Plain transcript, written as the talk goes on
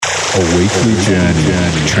A weekly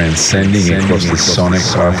journey transcending across the sonic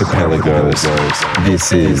archipelagos.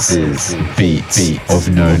 This is Beats of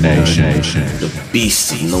No Nation. The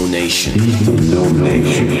Beast of No Nation.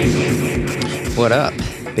 What up?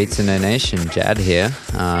 Beats of No Nation, Jad here,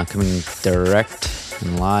 coming direct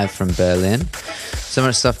and live from Berlin. So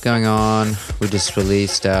much stuff going on. We just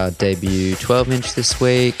released our debut 12-inch this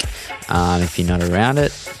week. If you're not around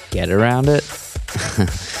it, get around it.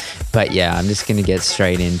 But yeah, I'm just going to get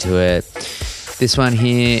straight into it. This one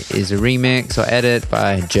here is a remix or edit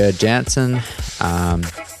by Joe Jansen. I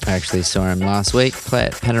actually saw him last week play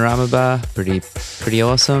at Panorama Bar. Pretty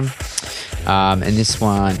awesome. And this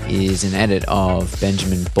one is an edit of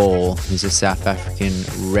Benjamin Ball, who's a South African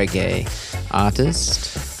reggae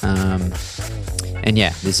artist. And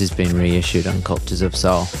yeah, this has been reissued on Cultures of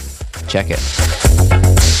Soul. Check it.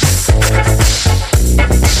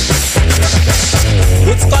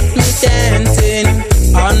 Roots got me dancing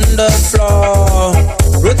on the floor.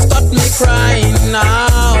 Roots got me crying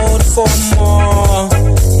out for more.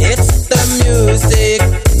 It's the music,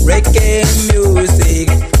 reggae music,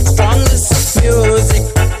 strongest music,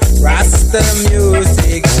 Rasta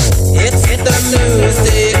music. It's the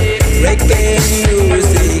music, reggae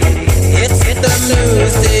music. It's the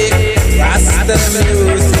music, Rasta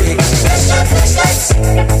music.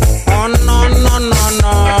 On.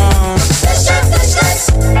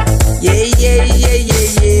 Yeah.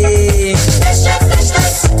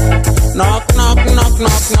 Knock.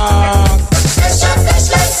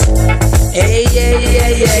 Hey, yeah.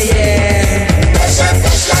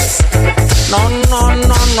 No.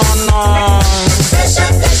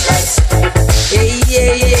 Hey,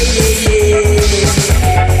 yeah.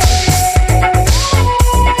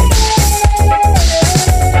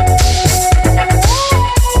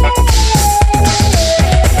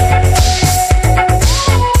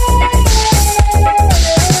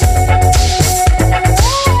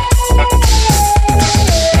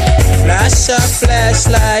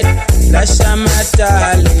 Flashlight, flasha my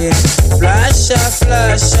darling. Flasha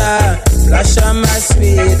my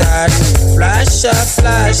sweetheart. Flasha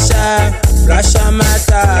my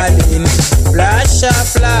darling. Flasha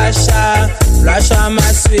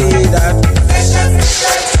my sweetheart.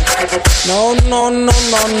 No.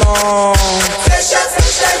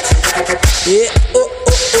 Yeah, oh.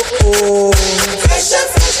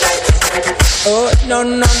 Oh, no.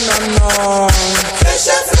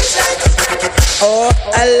 Oh,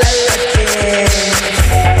 I like it.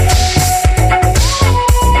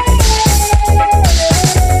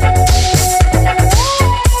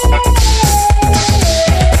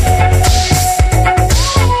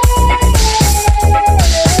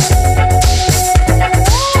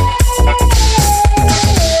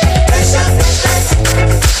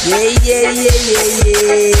 Yeah.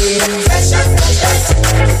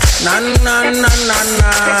 Na. Mama.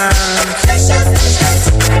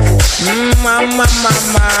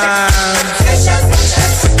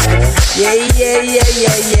 Yeah.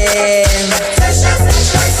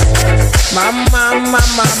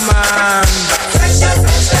 Mama.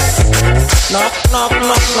 Knock. No.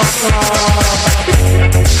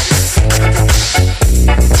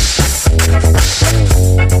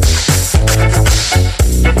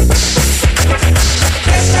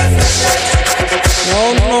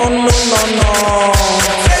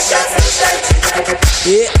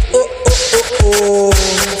 Yeah, oh.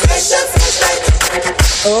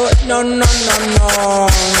 Oh, no.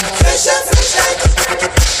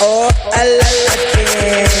 Oh, I like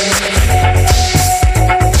it.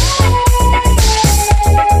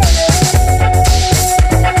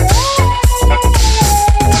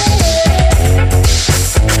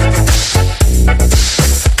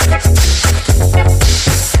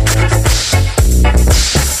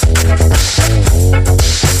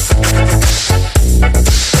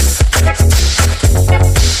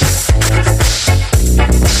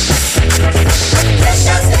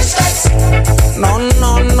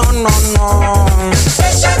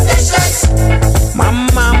 No.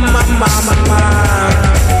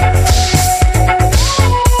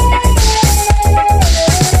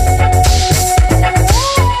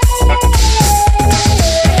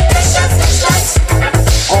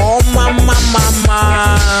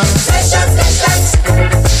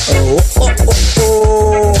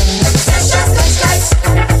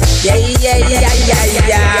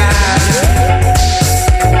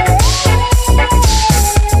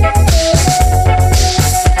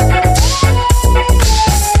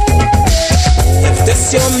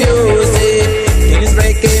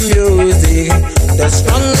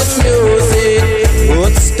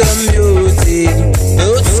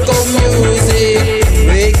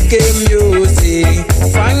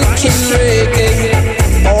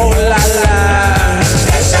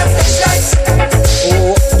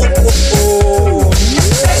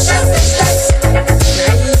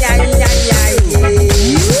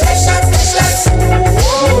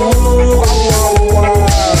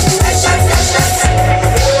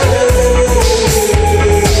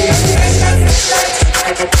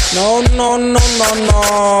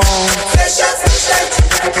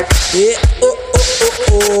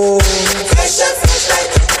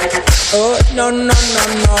 no, no, no,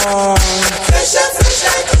 no. Fresh out.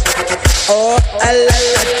 Oh, I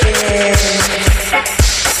like it.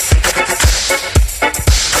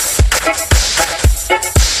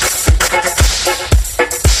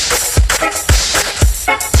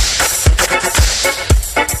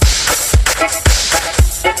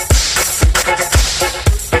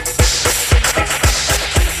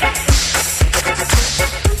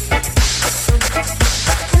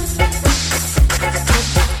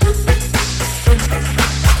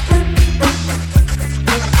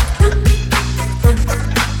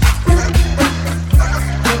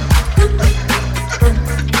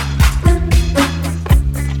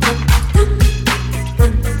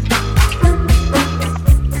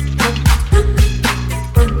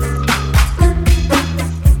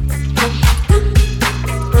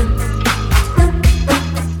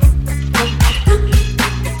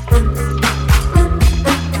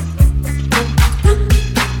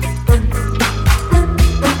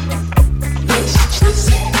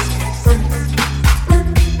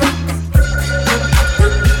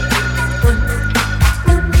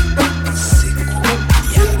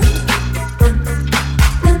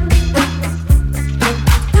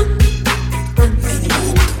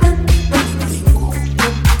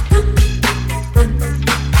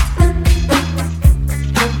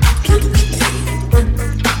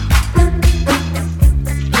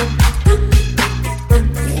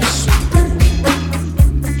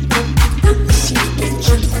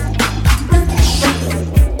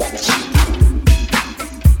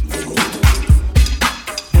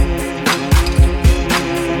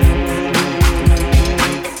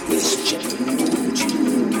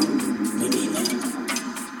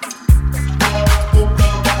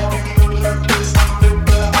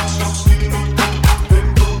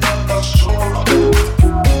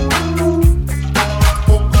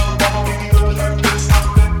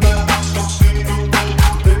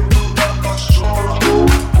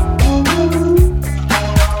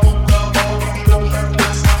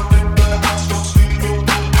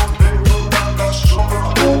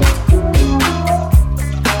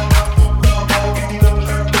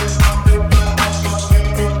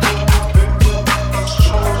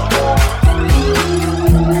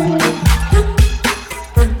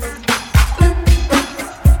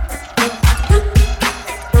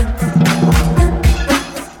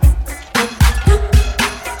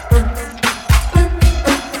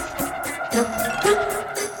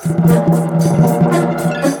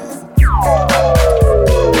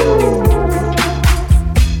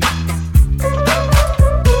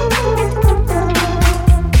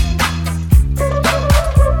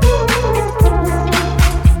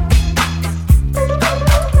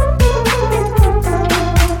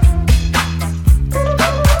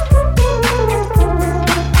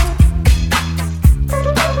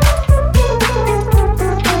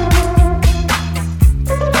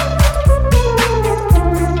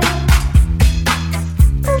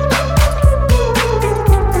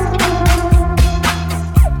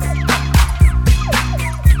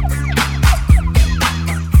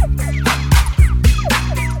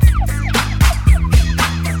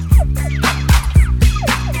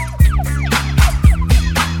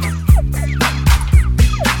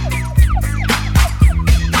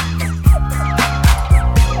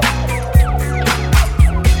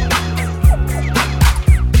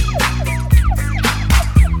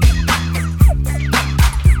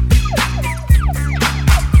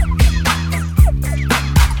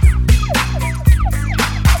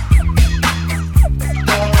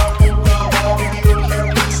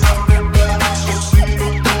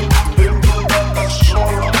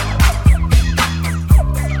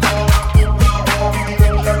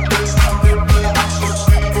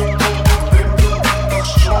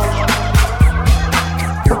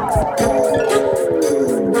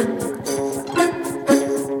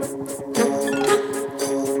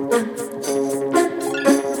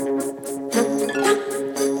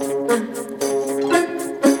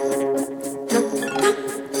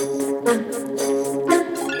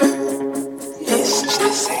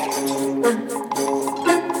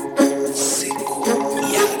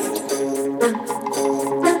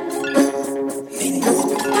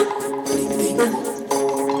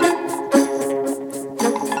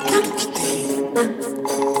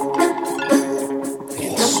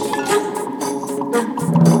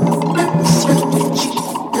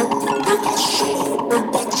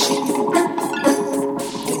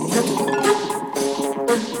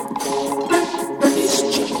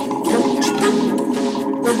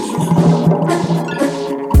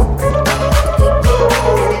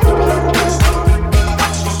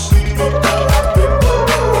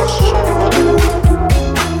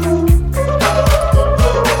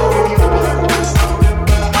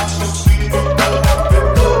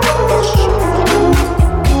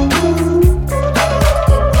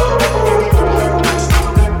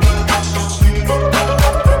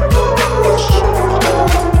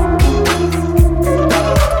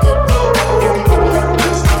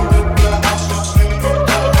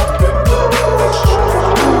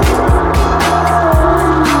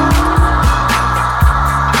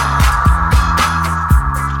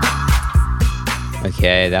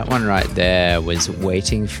 Okay, that one right there was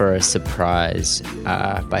Waiting for a Surprise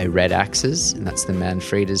by Red Axes, and that's the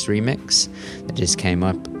Manfredas remix that just came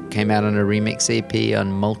out on a remix EP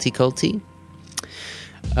on Multiculti.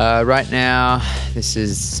 Right now, this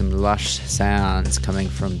is some lush sounds coming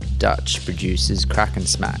from Dutch producers Crack and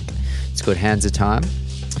Smack. It's called Hands of Time.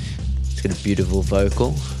 It's got a beautiful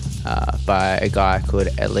vocal by a guy called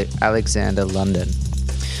Alexander London.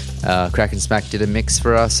 Crack and Smack did a mix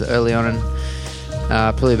for us early on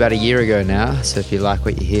probably about a year ago now, so if you like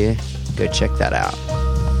what you hear, go check that out.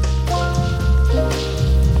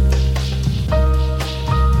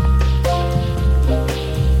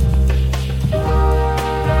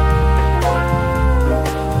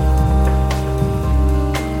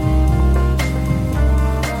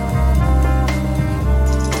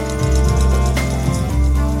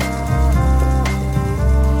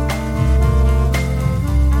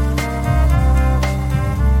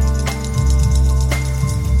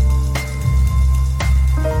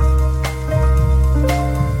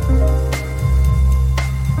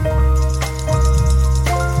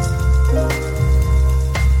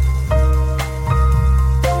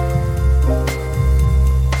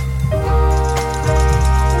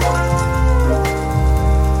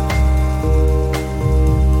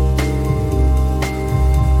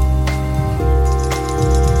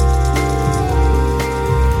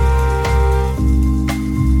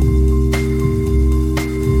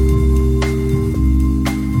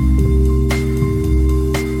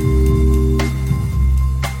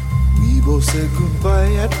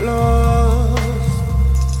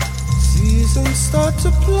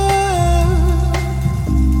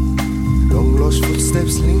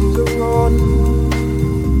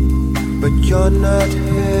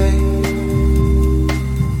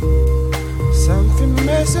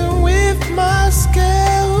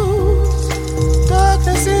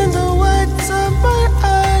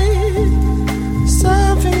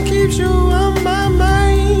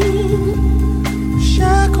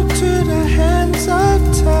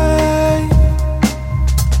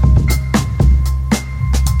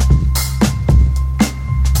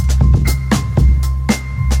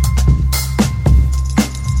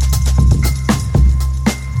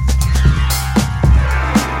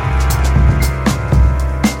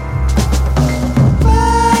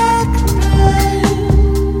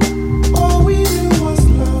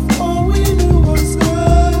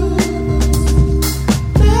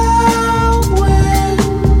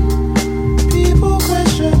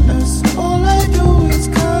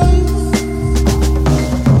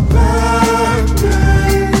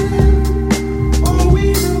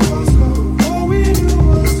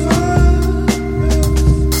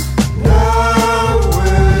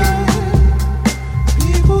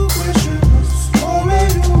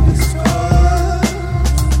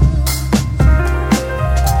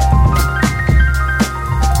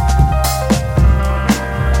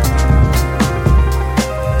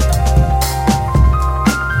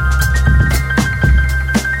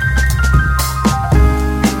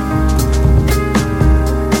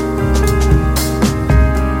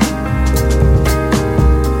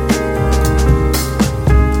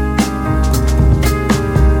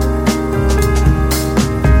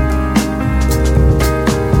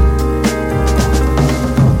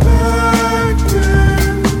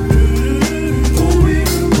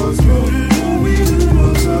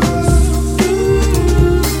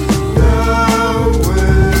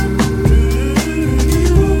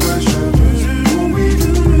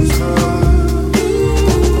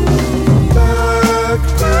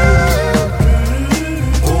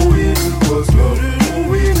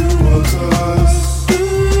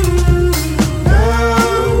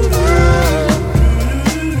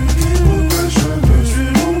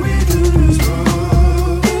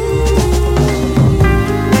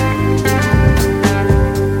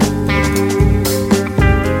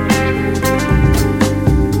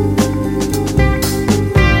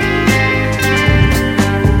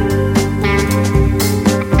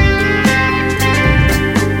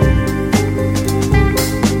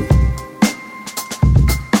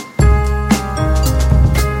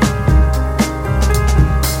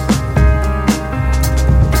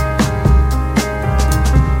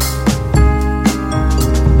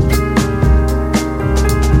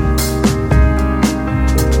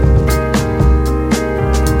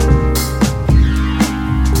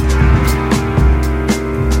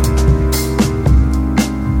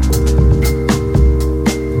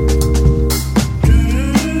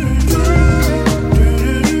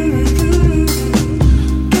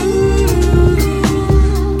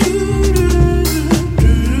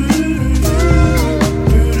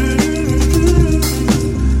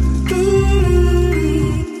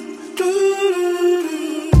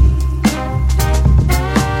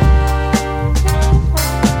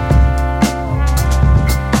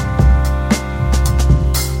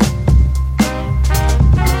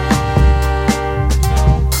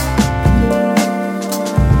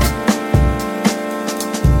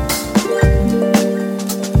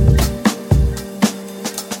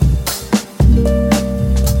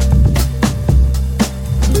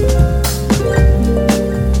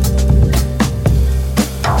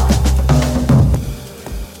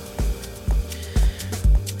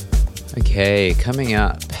 Okay, coming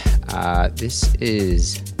up, this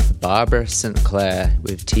is Barbara St. Clair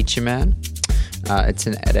with Teacher Man. It's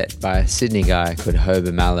an edit by a Sydney guy called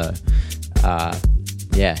Hober Mallow.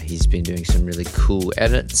 Yeah, he's been doing some really cool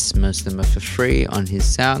edits. Most of them are for free on his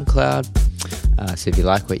SoundCloud. So if you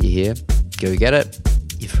like what you hear, go get it.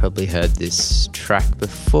 You've probably heard this track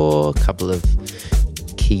before. A couple of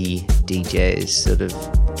key DJs sort of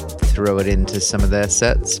throw it into some of their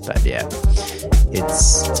sets. But yeah,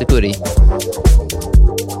 it's a goodie.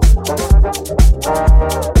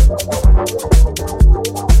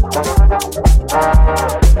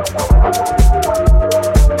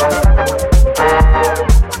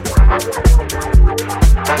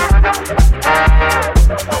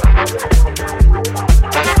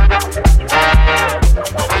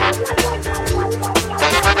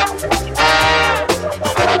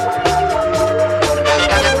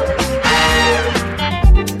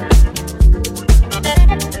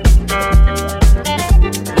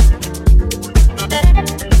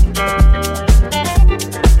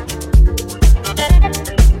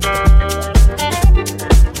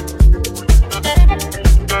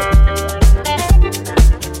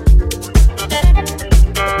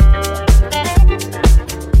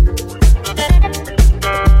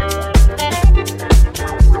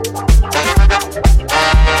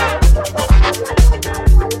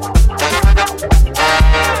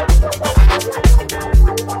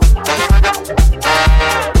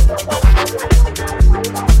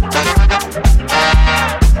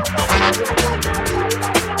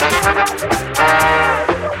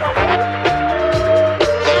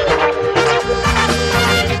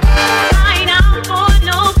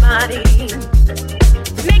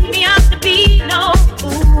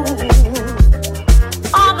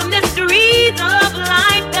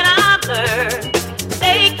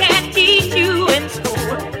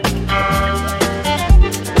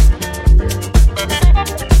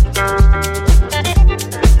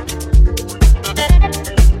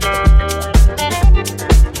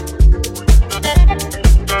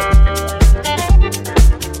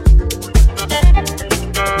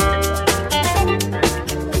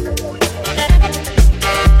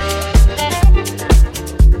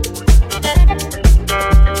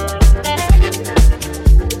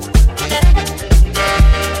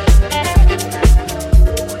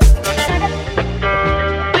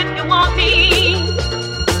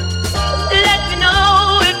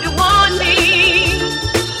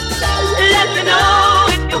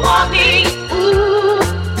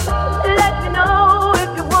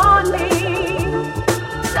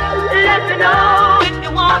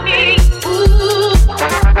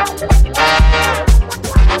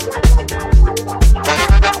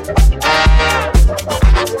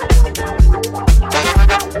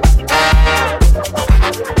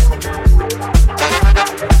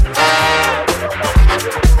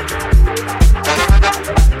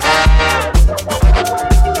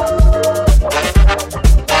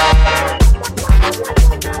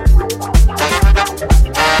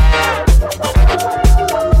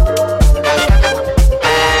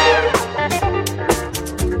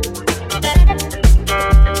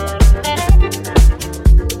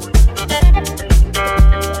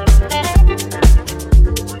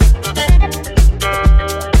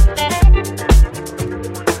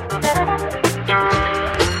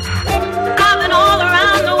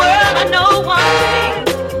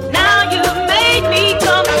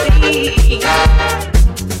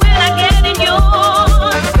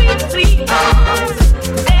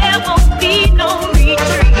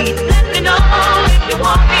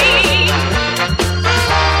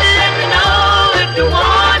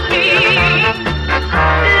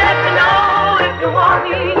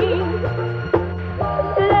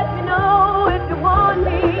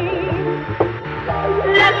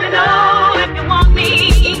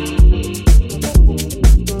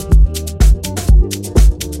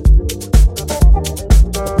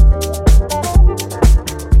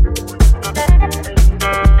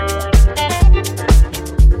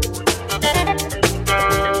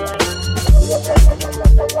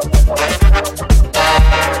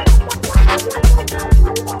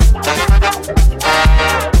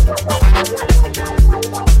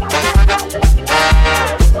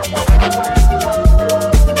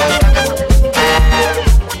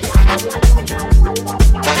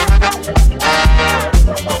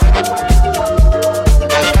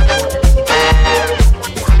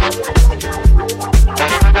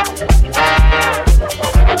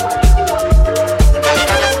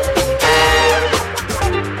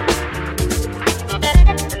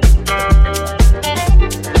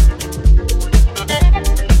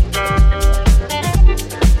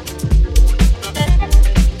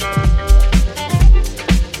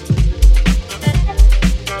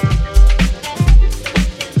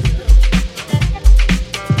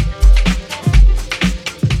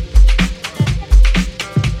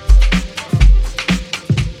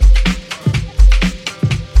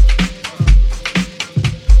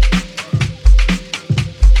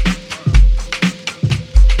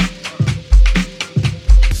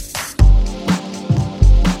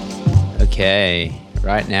 Okay,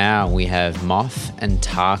 right now we have Moth and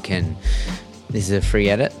Tarkin. This is a free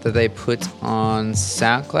edit that they put on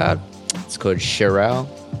SoundCloud. It's called Sherelle.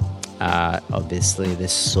 Obviously, the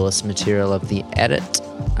source material of the edit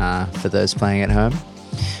for those playing at home.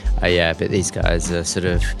 But these guys are sort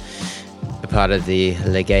of a part of the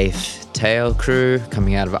Legaith Tail crew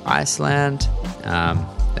coming out of Iceland.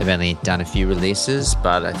 They've only done a few releases,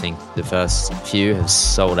 but I think the first few have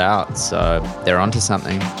sold out, so they're onto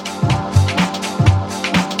something.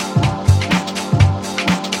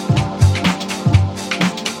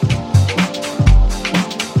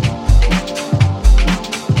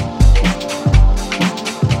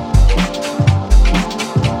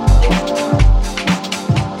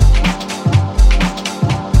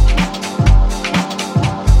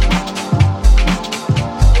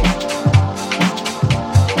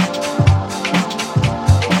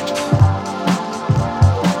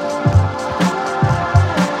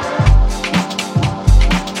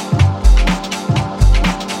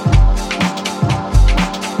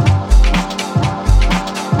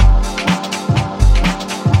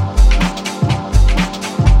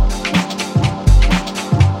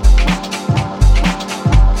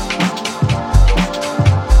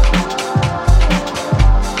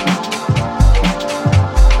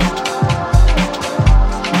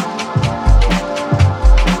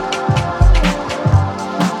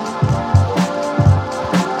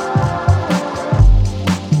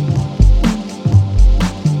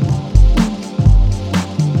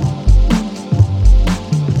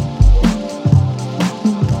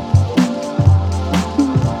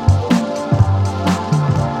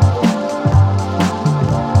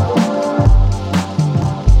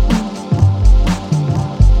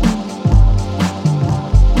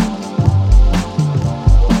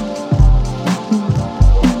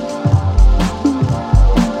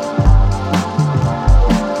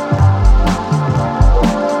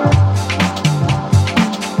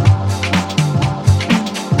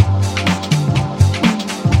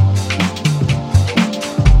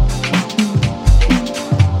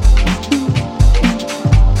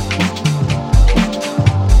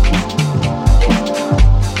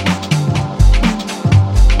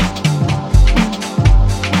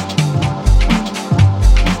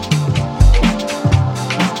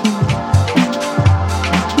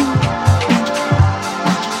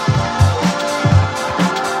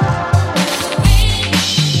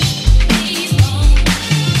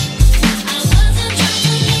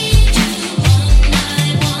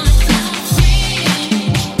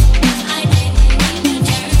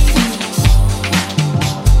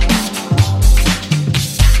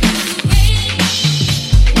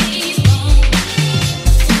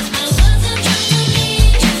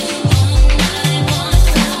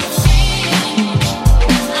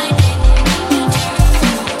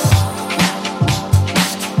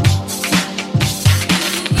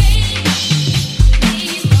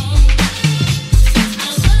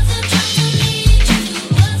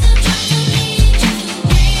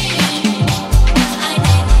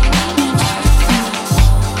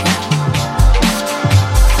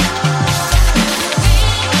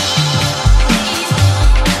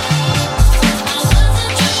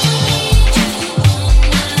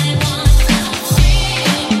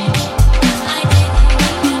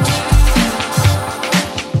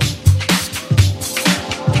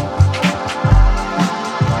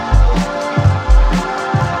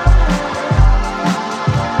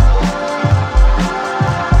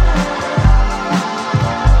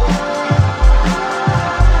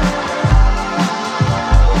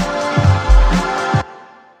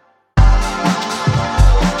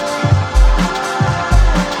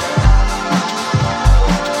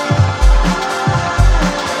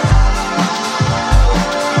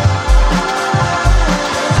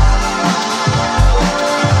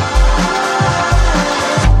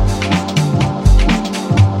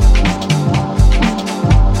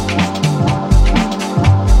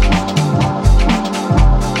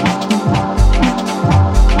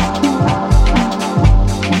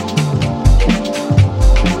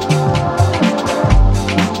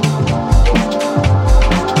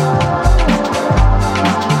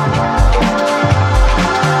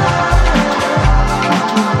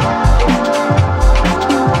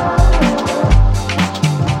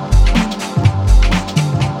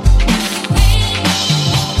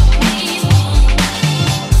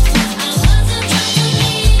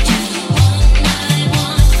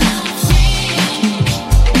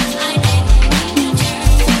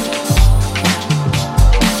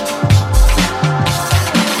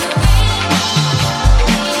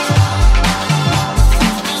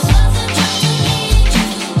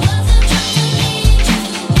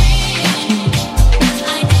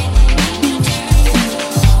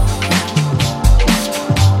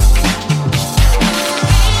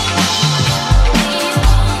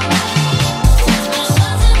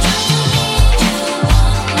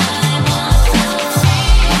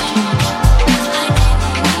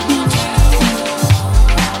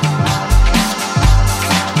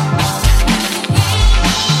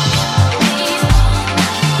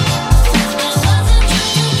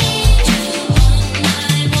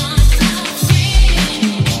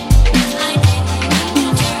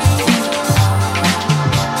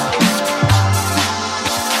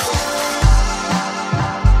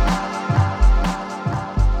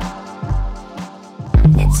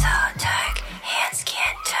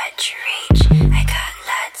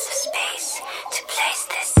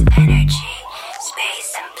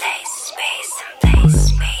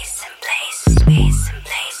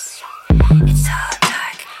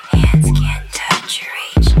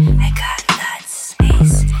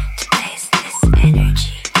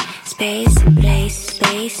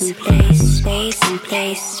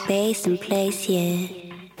 space and place, yeah.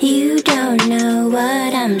 You don't know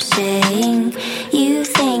what I'm saying. You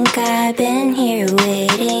think I've been here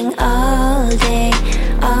waiting all day,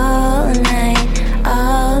 all night,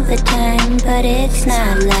 all the time, but it's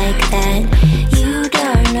not like that. You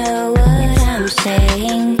don't know what I'm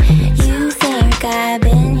saying. You think I've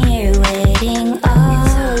been here waiting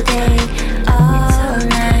all day, all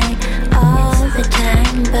night, all the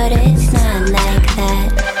time, but it's not like that.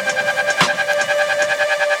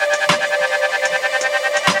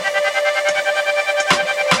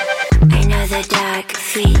 I know the dark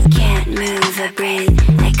feet can't move or breathe.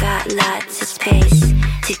 I got lots of space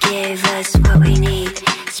to give us what we need.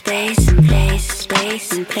 Space and place,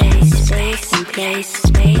 space and place, space and place,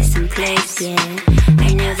 space and place, yeah.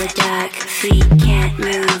 I know the dark feet can't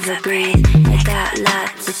move or breathe. I got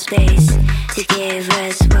lots of space to give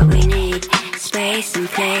us what we need. Space and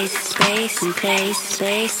place, space and place,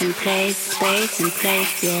 space and place, space and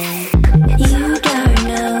place, yeah. You don't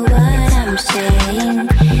know what I'm saying.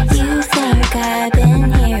 You think I've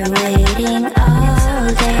been here waiting all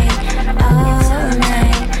day, all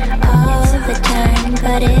night, all the time,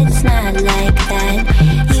 but it's not like that.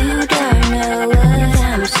 You don't know what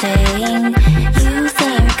I'm saying. You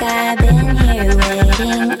think I've been here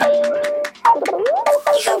waiting.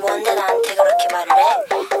 네가 뭔데 나한테 그렇게 말을 해?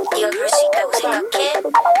 네가 그럴 수 있다고 생각해?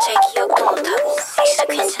 잘 기억도 못하고 진짜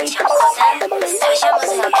괜찮지 않거든? 다시 한번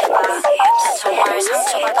생각해봐. 나 정말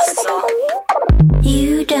상처받았어.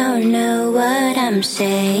 You don't know what I'm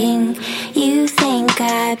saying. You think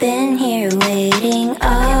I've been here waiting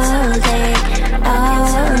all day,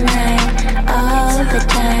 all night, all the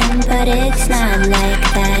time, but it's not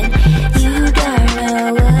like that. You don't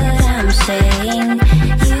know what I'm saying.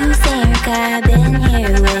 You think I've been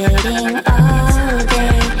here waiting all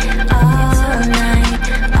day, all night,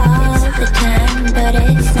 all the time, but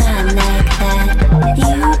it's not like that.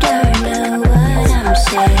 You don't know what I'm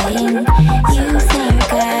saying. You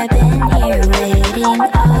think I've been here waiting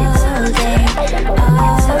all day,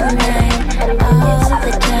 all night, all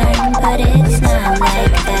the time, but it's not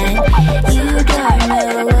like that. You don't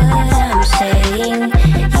know what I'm saying.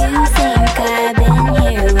 You think I've been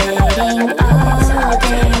here waiting all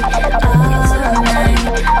day, all night,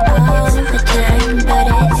 all the time, but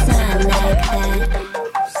it's not like that.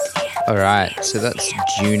 Alright, so that's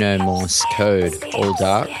Juno Morse Code, All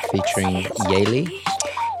Dark, featuring Yaley.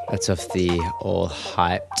 That's off the all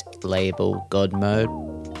hyped label God Mode.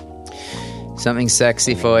 Something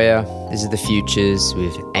sexy for you. This is the Futures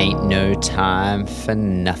with Ain't No Time for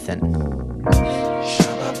Nothing.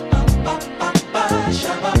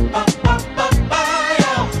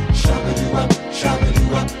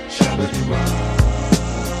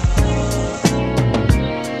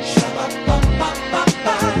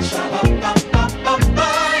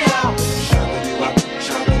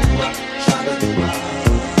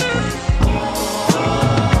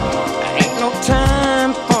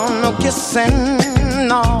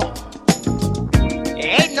 No,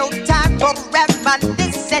 ain't no time for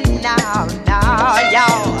reminiscing now,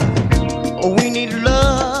 y'all. We need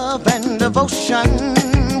love and devotion.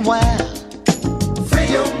 Well, free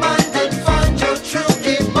your mind and find your true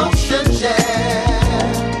emotions, yeah.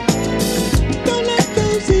 Don't let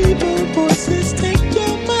those evil voices take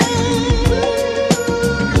your mind.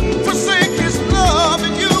 Forsake His love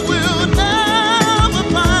and you will never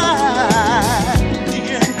find the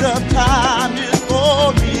end of time is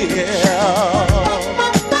for real.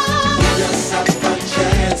 Give yourself a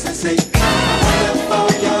chance and say how wonderful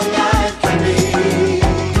your life can be.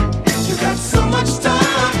 You got so much time.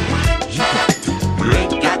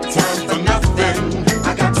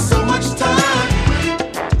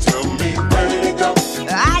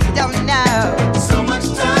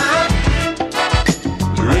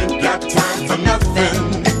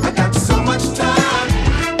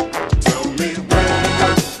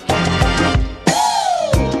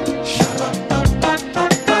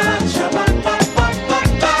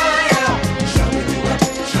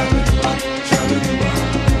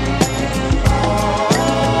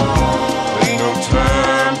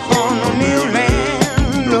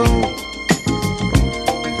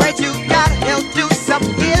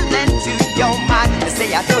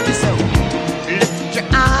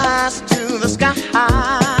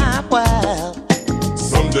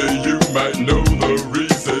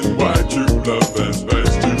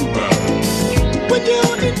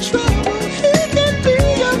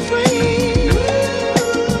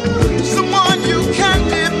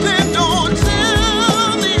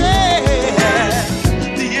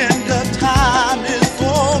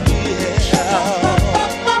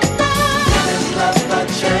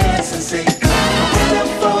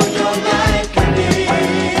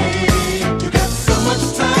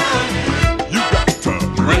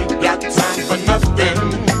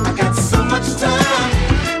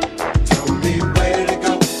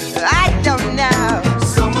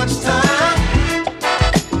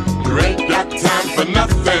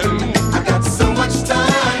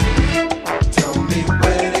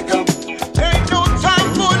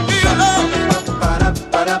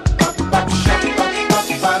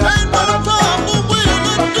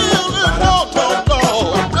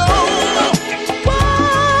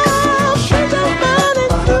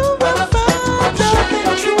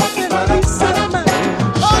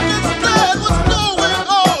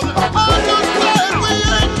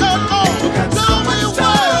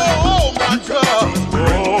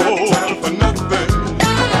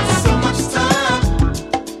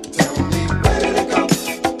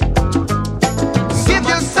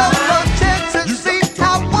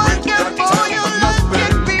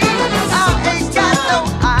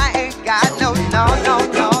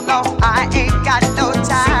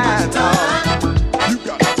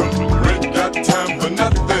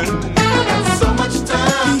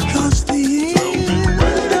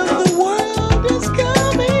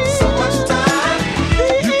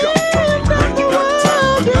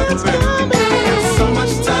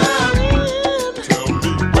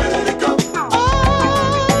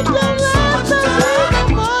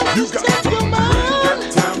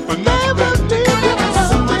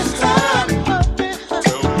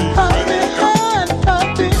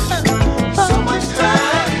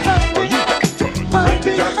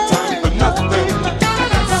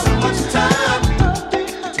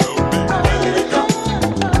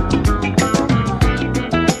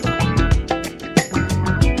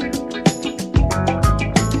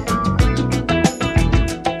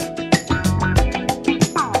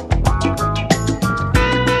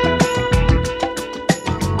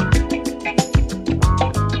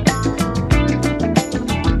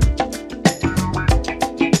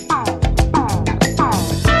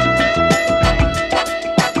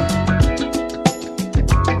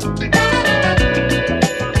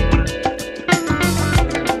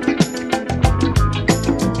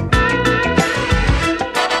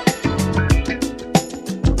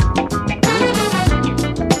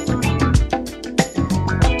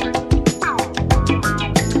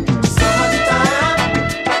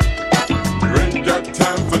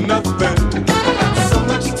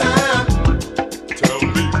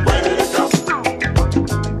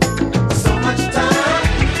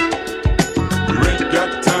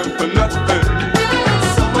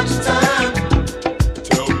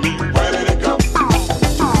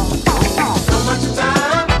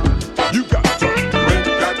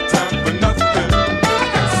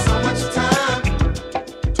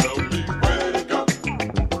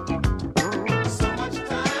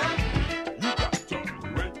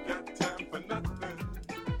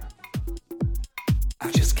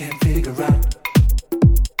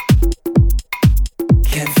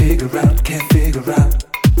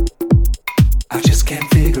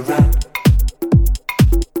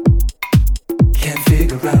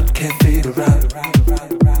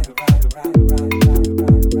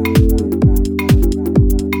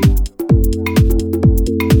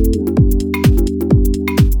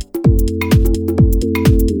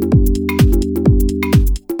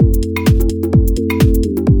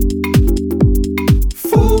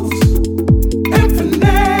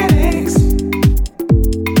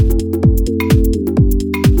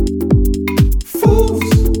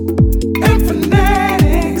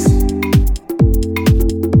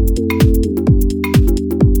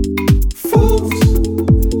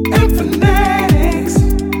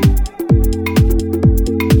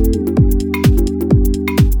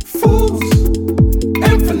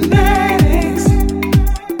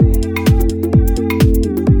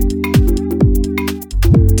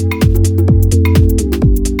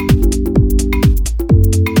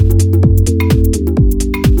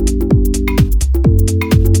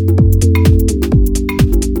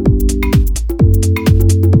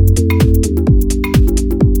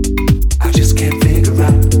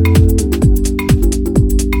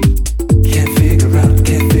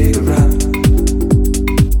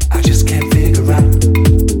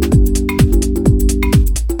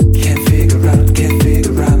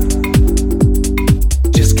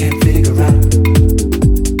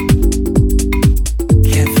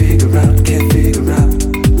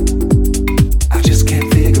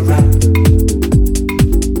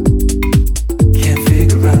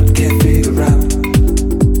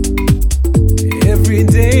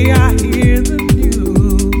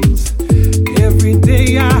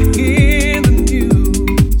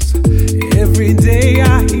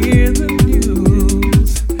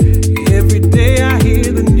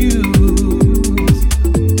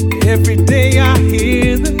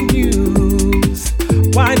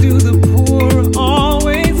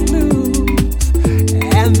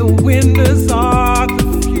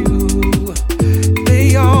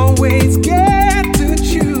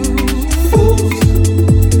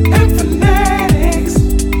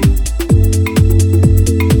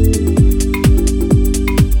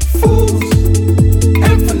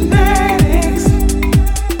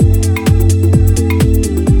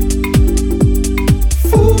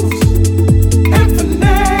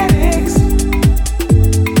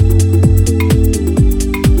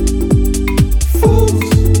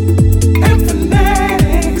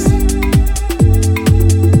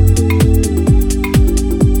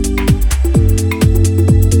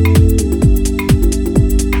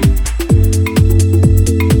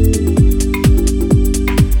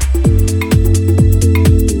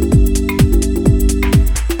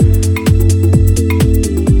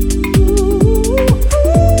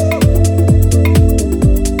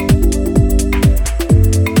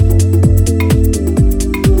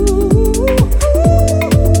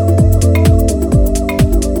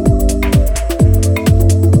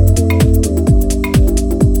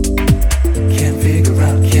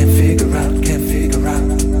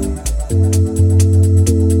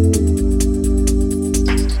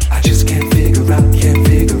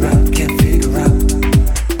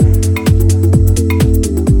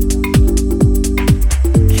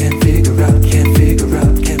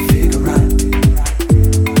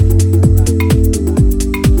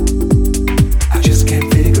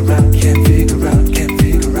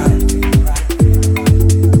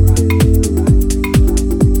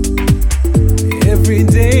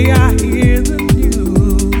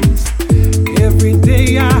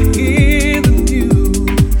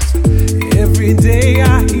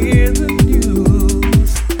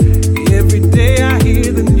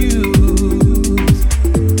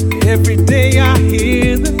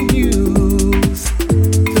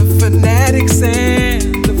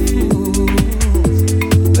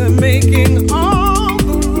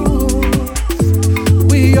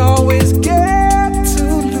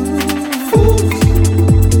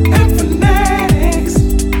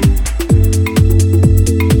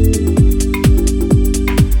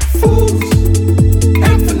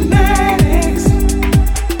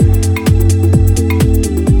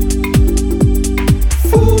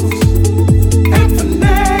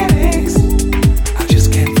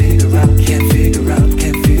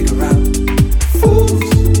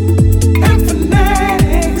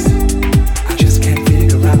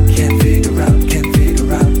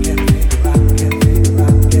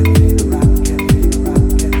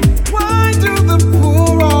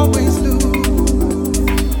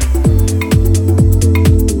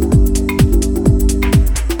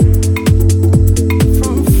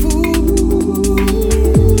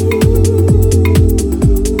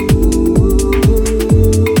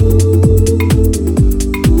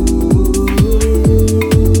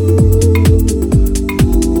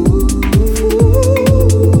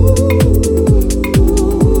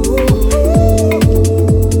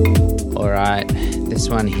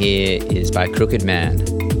 one here is by Crooked Man.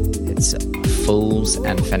 It's Fools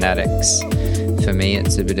and Fanatics. For me,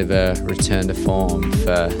 it's a bit of a return to form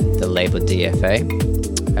for the label DFA.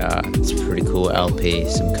 It's a pretty cool LP.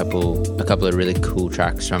 A couple of really cool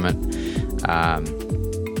tracks from it,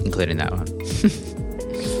 including that one.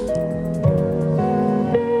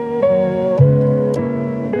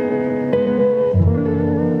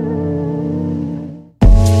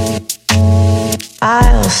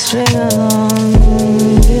 I'll string along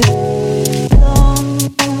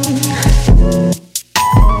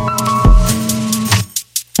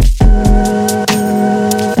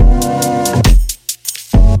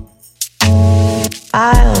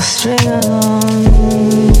I'll string along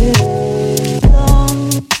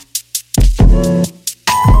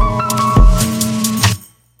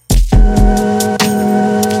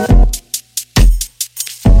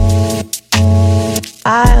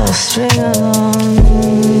I'll string along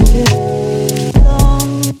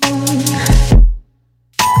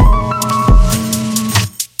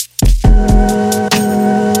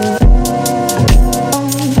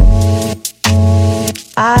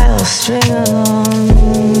I'll string along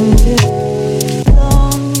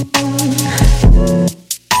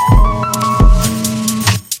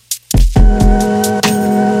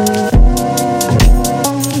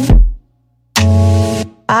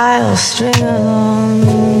I'll string along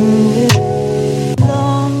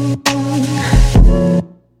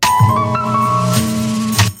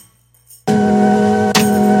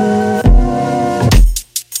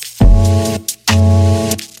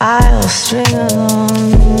I'll string along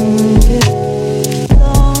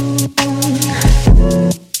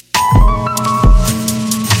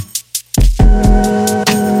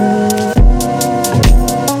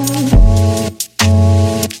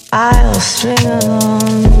I'll string along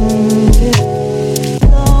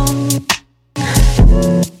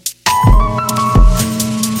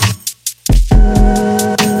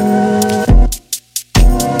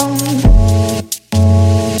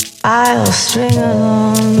I'll string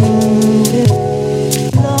along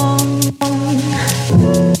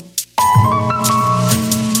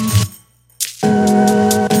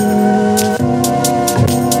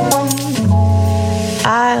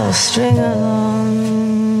I'll string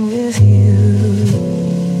along with you.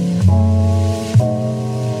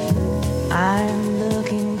 I'm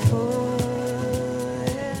looking for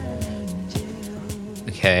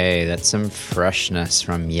Okay, that's some freshness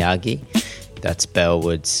from Yagi. That's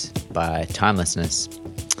Bellwoods by Timelessness.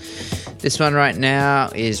 This one right now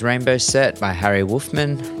is Rainbow Set by Harry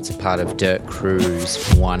Wolfman. It's a part of Dirt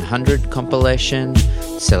Crew's 100 compilation,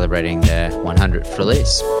 celebrating their 100th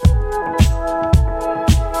release.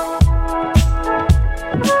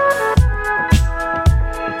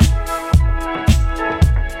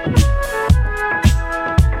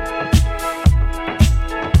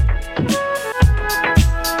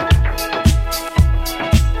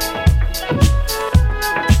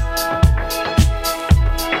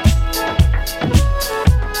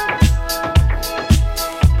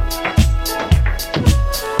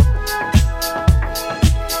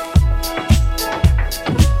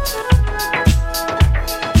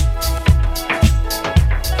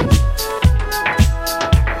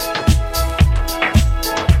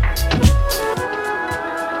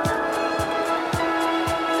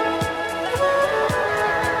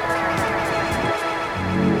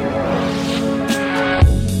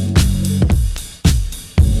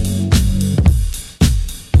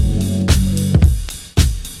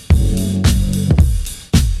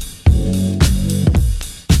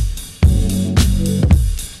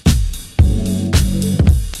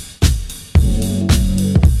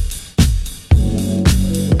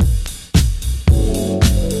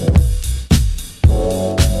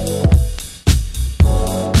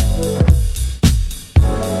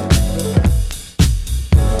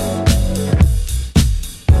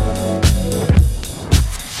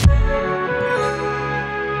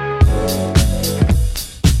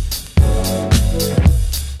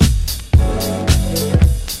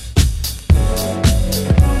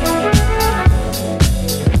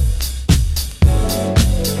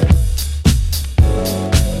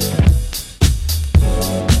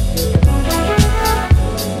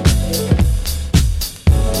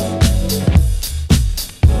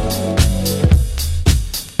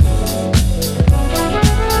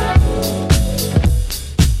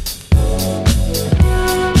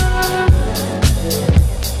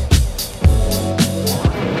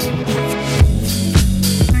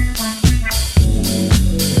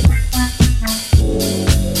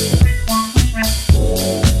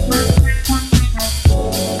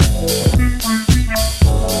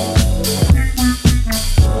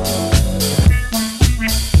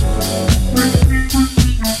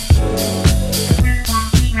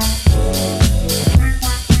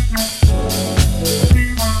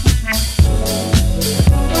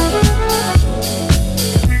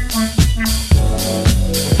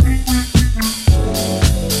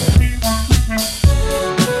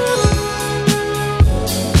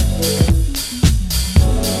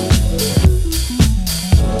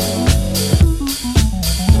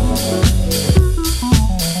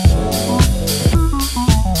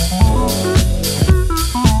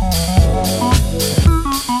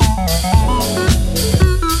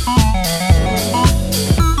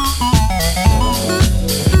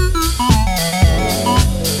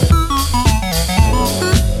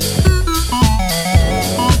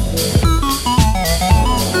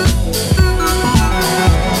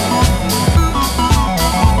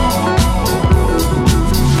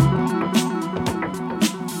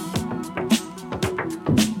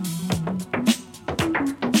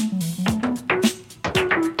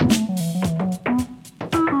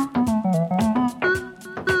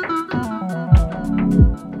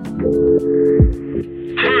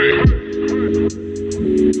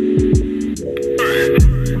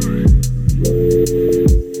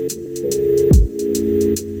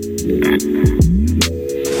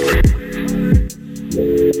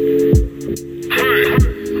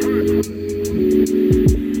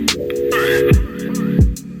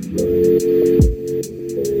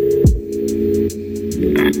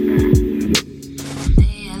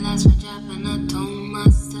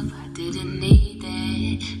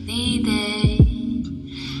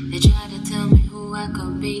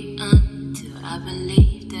 I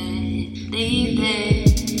believe that.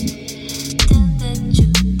 Tell the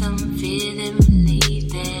truth, I'm feeling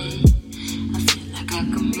relieved that I feel like I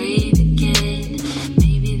can breathe again.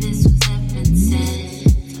 Maybe this was heaven sent,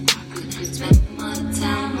 so I could spend more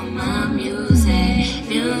time on my music.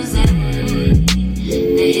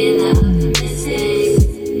 The healer of the mystic,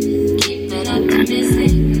 keep it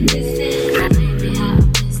optimistic. Or maybe how I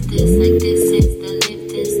missed this, like this is the lift,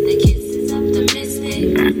 this the kisses optimistic.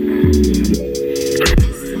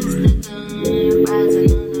 This is the dawn,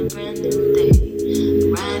 rising on a brand new day,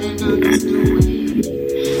 riding on this new wave,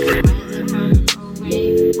 rising from an old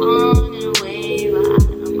grave, born in a wave,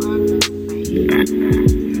 I'm on the wave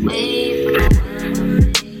for the world.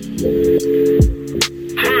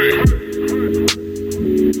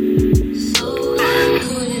 So I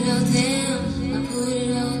put it all down, I put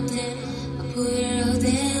it all down, I put it all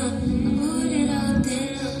down, I put it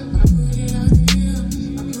all down,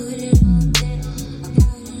 I put it all down, I put it all down, I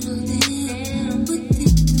put it all down, put it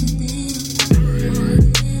all down, I put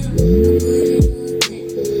it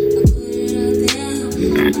all down, I put it all down, I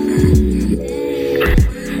put it all down,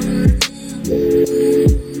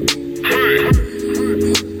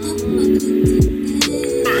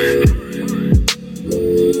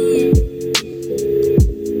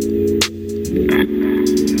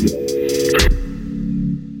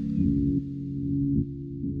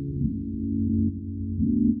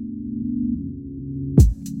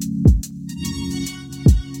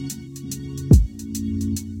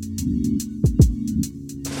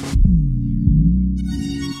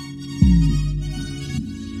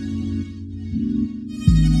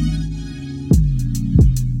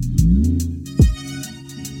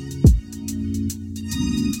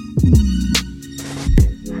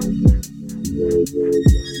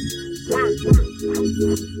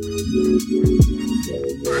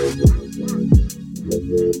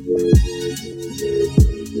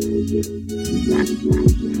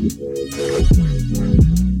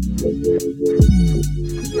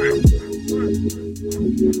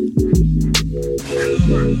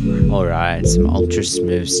 Alright, some ultra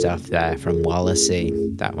smooth stuff there from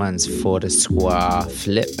Wallacey. That one's For de Soir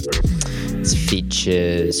Flip. It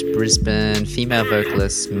features Brisbane female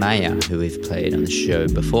vocalist Maya, who we've played on the show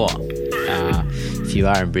before. If you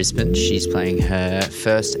are in Brisbane, she's playing her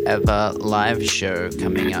first ever live show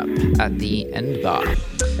coming up at the End Bar.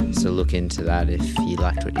 So look into that if you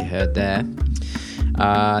liked what you heard there.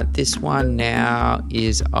 This one now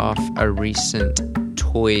is off a recent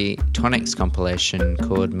Toy Tonics compilation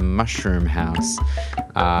called Mushroom House.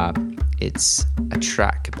 It's a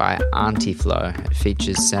track by Antiflow. It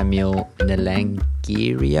features Samuel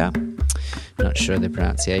Nalangiria. Not sure the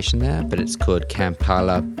pronunciation there, but it's called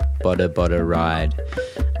Kampala Boda Boda Ride.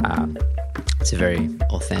 It's a very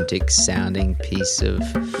authentic sounding piece of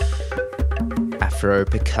Afro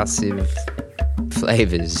percussive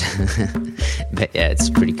flavors. But yeah, it's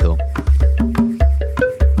pretty cool.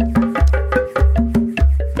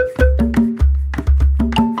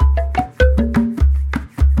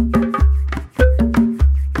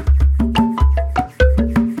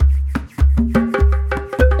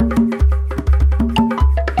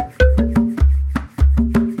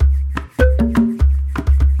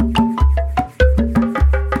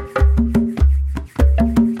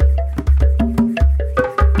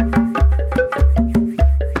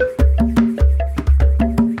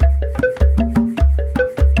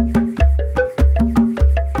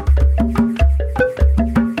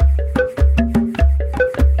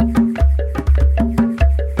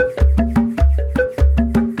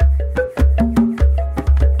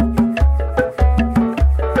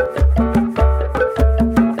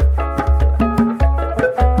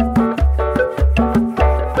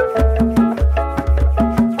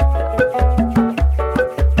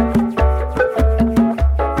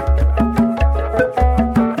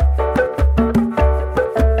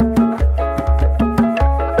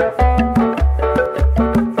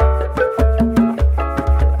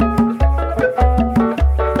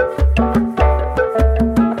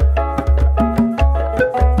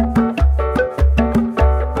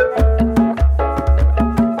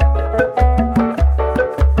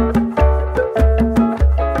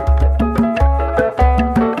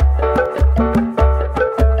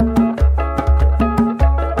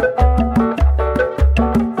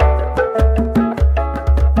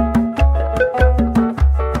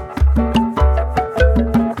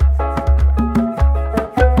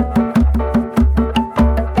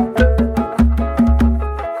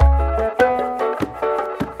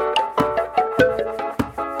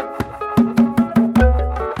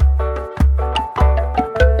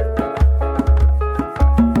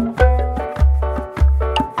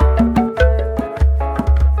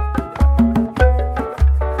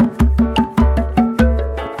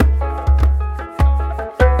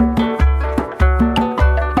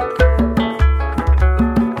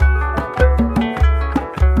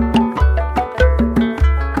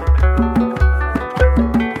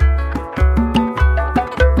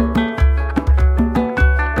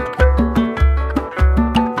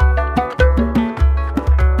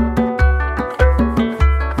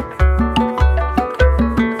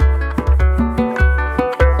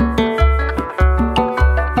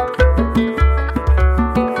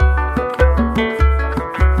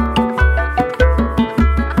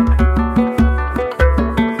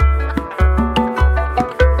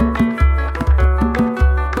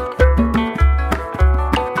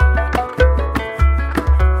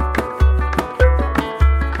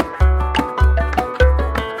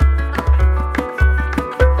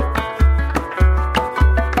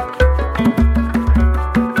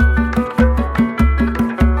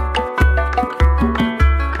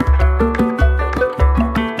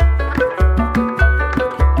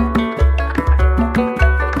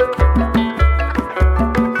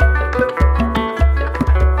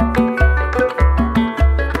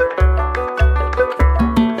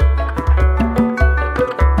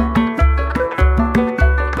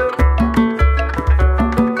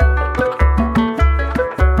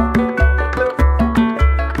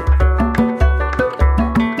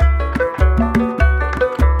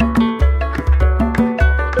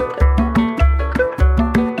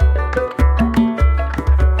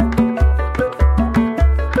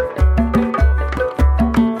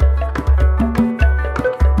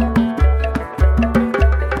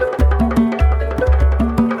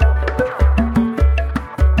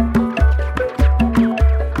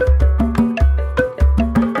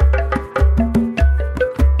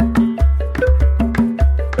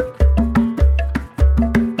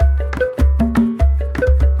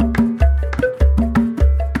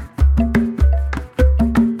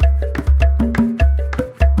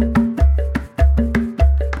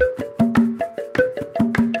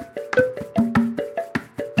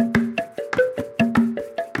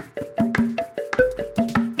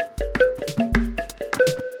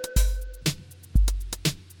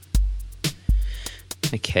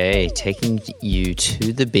 Okay, taking you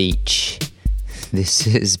to the beach. This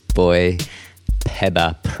is Boy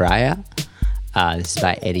Peba Praia. This is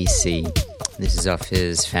by Eddie C. This is off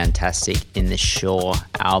his fantastic In the Shore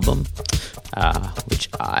album, which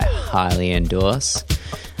I highly endorse.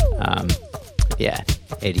 Yeah,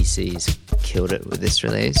 Eddie C's killed it with this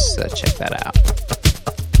release, so check that out.